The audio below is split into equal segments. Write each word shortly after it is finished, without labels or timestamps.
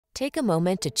Take a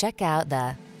moment to check out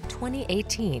the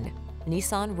 2018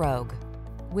 Nissan Rogue.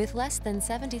 With less than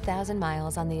 70,000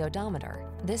 miles on the odometer,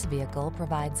 this vehicle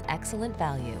provides excellent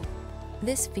value.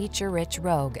 This feature-rich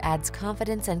Rogue adds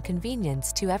confidence and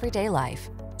convenience to everyday life.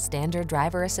 Standard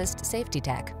driver assist safety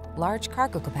tech, large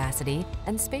cargo capacity,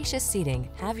 and spacious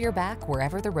seating have your back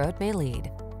wherever the road may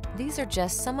lead. These are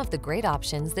just some of the great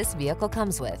options this vehicle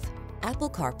comes with: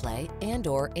 Apple CarPlay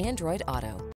and/or Android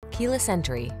Auto, keyless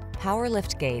entry, power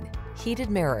liftgate,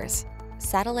 heated mirrors,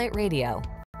 satellite radio,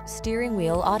 steering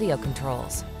wheel audio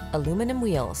controls, aluminum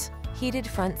wheels, heated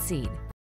front seat,